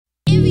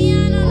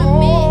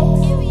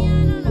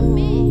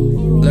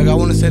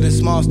say this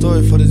small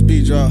story for this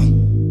beat drop.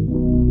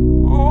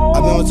 I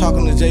remember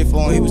talking to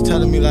J4 and he was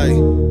telling me like,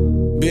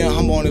 being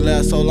humble only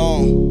lasts so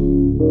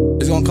long.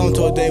 It's gonna come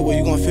to a day where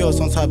you're gonna feel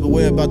some type of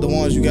way about the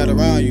ones you got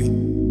around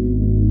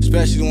you.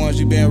 Especially the ones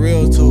you being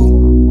real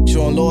to,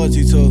 showing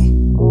loyalty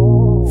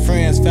to,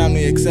 friends,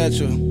 family,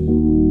 etc.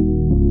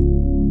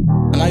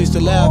 And I used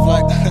to laugh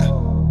like,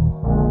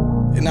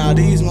 nah,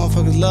 these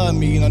motherfuckers love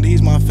me, you know,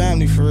 these my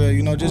family for real,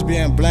 you know, just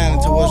being bland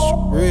into what's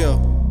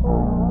real.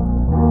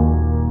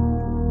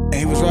 And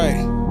he was right.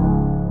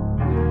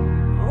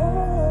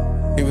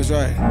 He was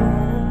right.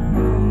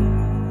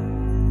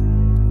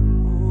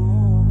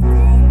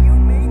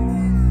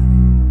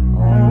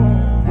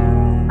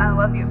 I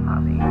love you,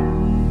 Poppy.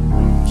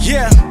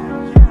 Yeah,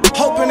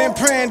 hoping and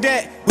praying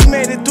that we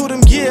made it through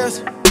them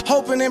years.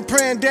 Hoping and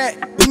praying that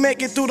we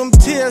make it through them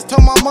tears.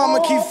 Told my mama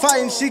keep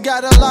fighting, she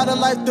got a lot of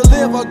life to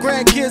live. Her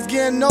grandkids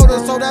getting older,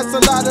 so that's a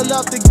lot of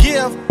love to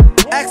give.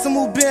 Ask them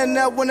who been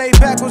there when they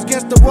back was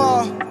against the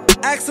wall.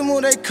 Ask them who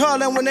they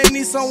callin' when they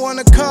need someone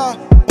to call.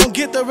 Won't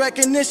get the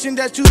recognition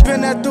that you've been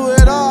there through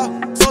it all.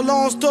 So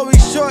long story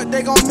short,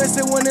 they gon' miss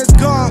it when it's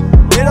gone.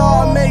 It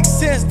all makes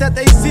sense that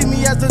they see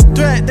me as a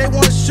threat. They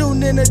want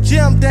shooting in the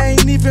gym, they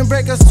ain't even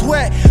break a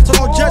sweat. So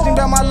don't judge me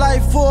by my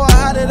life for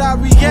how did I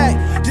react.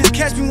 Just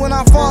catch me when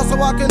I fall so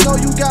I can know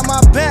you got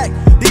my back.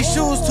 These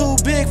shoes too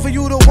big for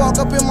you to walk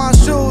up in my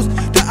shoes.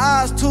 The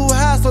odds too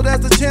high, so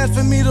there's a chance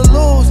for me to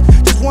lose.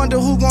 Just wonder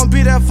who gon'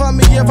 be there for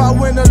me if I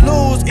win or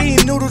lose.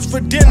 Eating noodles for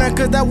dinner,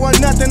 cause there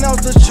wasn't nothing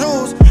else to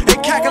choose.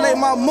 And calculate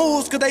my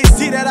moves, cause they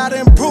see that I'd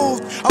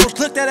improved. I was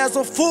looked at as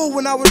a fool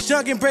when I was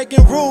young and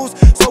breaking rules.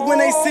 So when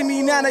they see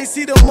me now, they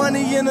see the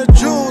money and the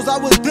jewels. I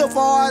was built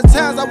for hard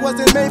times, I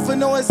wasn't made for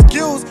no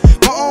excuse.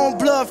 My own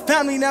blood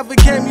family never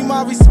gave me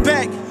my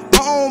respect.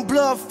 My own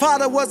blood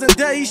father wasn't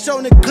there, he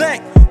showed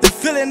neglect. The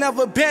feeling of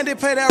a bandit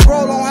play that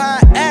role on how I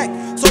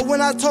act. So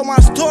when I told my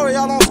story,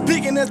 all I'm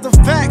speaking is the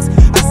facts.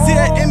 I see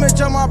an image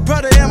of my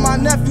brother in my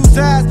nephew's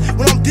eyes.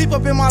 When I'm deep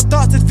up in my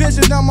thoughts, this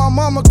vision of my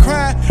mama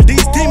crying.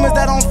 These demons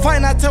that I'm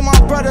fighting, I tell my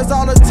brothers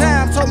all the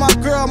time. Told my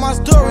girl my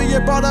story,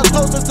 it brought her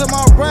closer to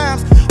my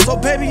rhymes. So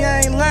baby,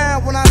 I ain't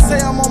lying when I say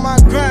I'm on my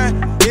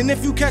grind. And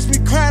if you catch me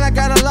crying, I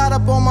got a lot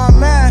up on my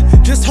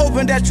mind. Just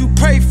hoping that you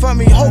pray for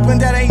me, hoping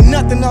that ain't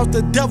nothing else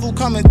the devil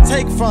come and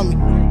take from me.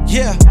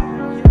 Yeah,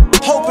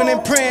 hoping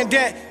and praying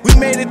that we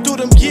made it through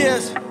them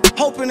years.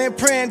 Hoping and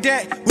praying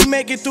that we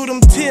make it through them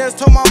tears.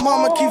 Told my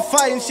mama keep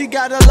fighting, she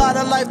got a lot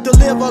of life to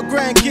live. Her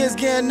grandkids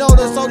getting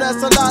older, so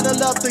that's a lot of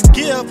love to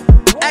give.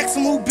 Ask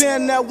them who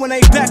been there when they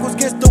back was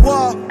against the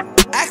wall.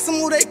 Ask them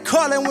who they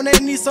callin' when they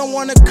need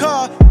someone to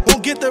call.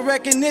 Won't get the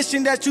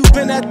recognition that you've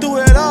been there through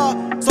it all.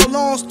 So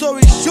long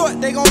story short,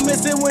 they gon'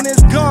 miss it when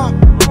it's gone.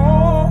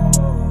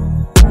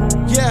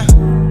 Yeah,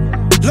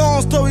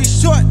 long story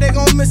short, they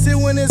gon' miss it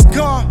when it's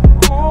gone.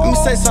 Let me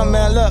say something,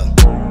 man, look.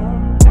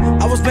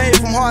 I was made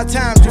from hard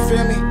times, you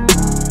feel me?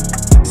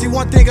 See,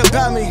 one thing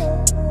about me,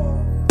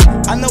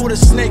 I know what a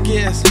snake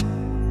is.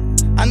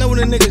 I know when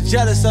a nigga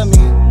jealous of me.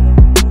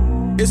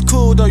 It's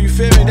cool though, you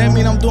feel me? That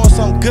mean I'm doing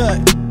something good.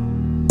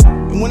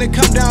 And when it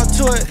come down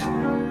to it,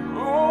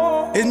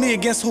 it's me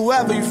against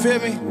whoever, you feel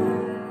me?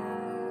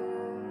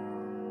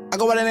 I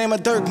go by the name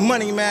of DIRK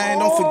Money, man,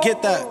 don't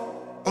forget that.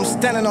 I'm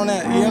standing on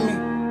that, you hear me?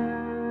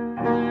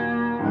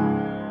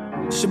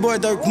 It's your boy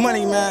DIRK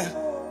Money, man.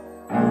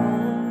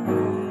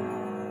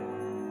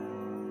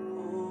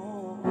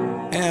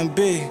 AMB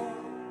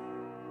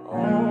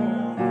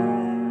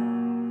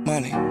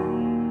Money.